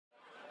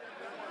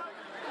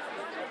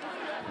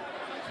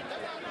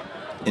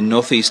In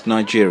northeast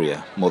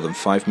Nigeria, more than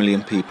 5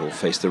 million people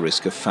face the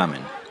risk of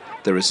famine.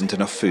 There isn't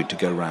enough food to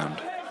go round.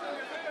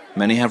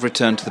 Many have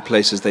returned to the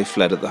places they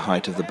fled at the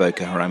height of the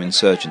Boko Haram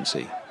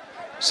insurgency.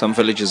 Some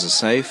villages are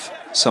safe,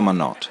 some are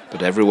not,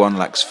 but everyone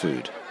lacks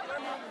food.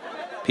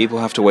 People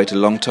have to wait a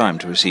long time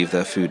to receive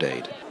their food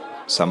aid.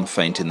 Some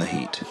faint in the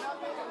heat.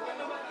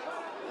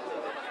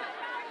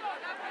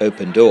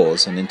 Open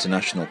Doors, an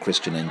international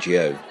Christian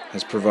NGO,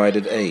 has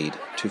provided aid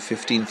to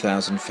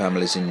 15,000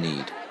 families in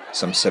need,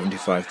 some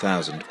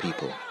 75,000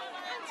 people.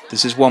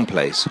 This is one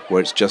place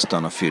where it's just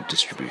done a food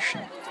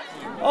distribution.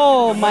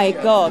 Oh my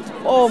God,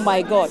 oh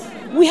my God.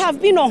 We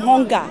have been on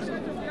hunger.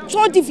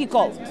 So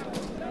difficult.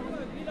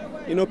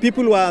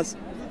 People were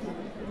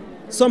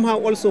somehow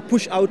also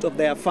pushed out of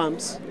their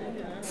farms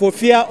for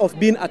fear of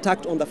being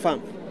attacked on the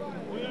farm.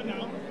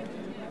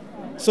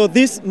 So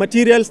these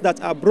materials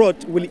that are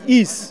brought will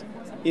ease,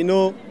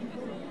 the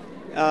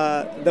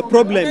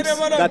problems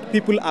that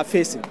people are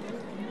facing.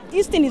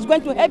 This thing is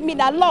going to help me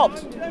a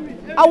lot.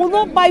 I will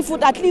not buy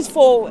food at least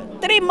for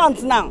 3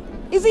 months now.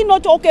 Is it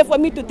not okay for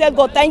me to tell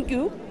God thank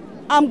you?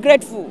 I'm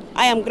grateful.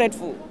 I am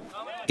grateful.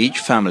 Each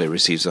family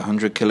receives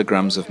 100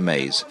 kilograms of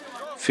maize,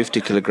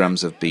 50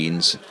 kilograms of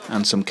beans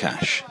and some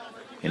cash,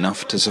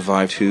 enough to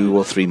survive 2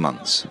 or 3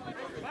 months.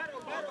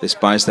 This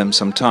buys them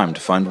some time to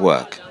find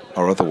work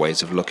or other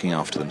ways of looking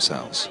after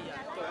themselves.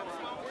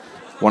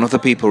 One of the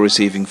people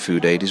receiving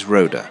food aid is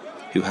Rhoda,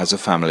 who has a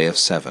family of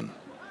 7.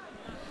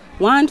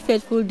 One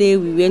fateful day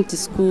we went to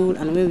school,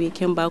 and when we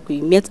came back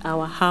we met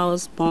our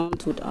house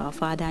burnt with our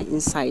father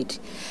inside.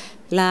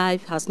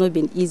 Life has not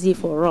been easy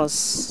for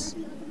us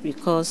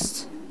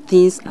because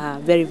things are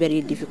very,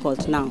 very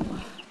difficult now.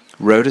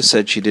 Rhoda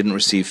said she didn't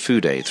receive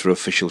food aid through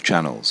official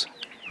channels.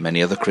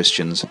 Many other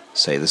Christians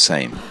say the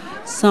same.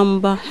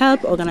 Some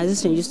help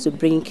organizations used to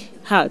bring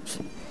help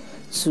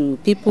to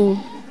people,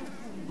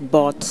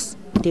 but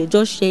they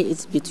just share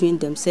it between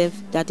themselves.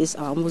 That is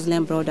our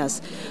Muslim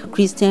brothers.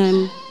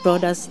 Christian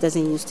brothers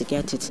doesn't used to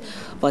get it.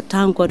 But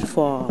thank God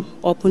for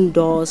open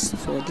doors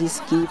for this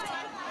gift.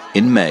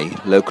 In May,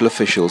 local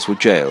officials were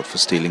jailed for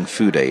stealing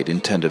food aid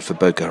intended for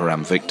Boko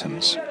Haram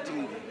victims.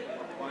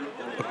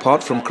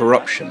 Apart from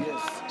corruption,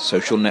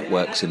 social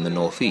networks in the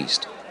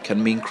northeast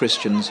can mean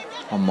Christians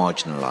are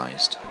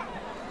marginalized.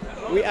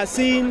 We are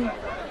seeing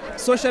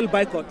social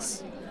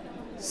boycotts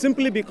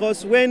simply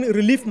because when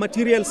relief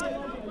materials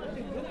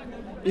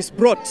is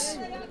brought,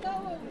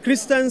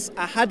 Christians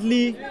are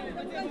hardly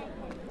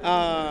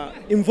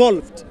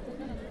involved,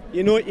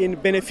 in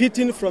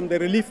benefiting from the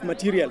relief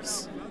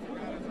materials.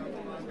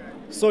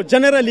 So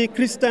generally,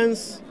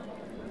 Christians,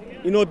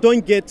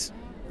 don't get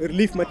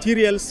relief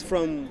materials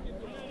from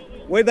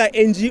whether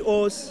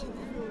NGOs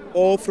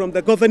or from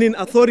the governing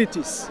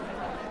authorities.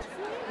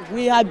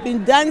 We have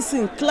been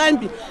dancing,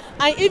 climbing,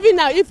 and even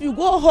now if you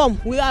go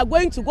home, we are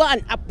going to go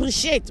and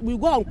appreciate. We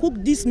go and cook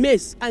this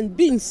maize and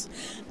beans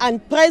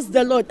and praise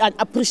the Lord and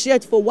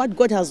appreciate for what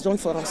God has done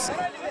for us.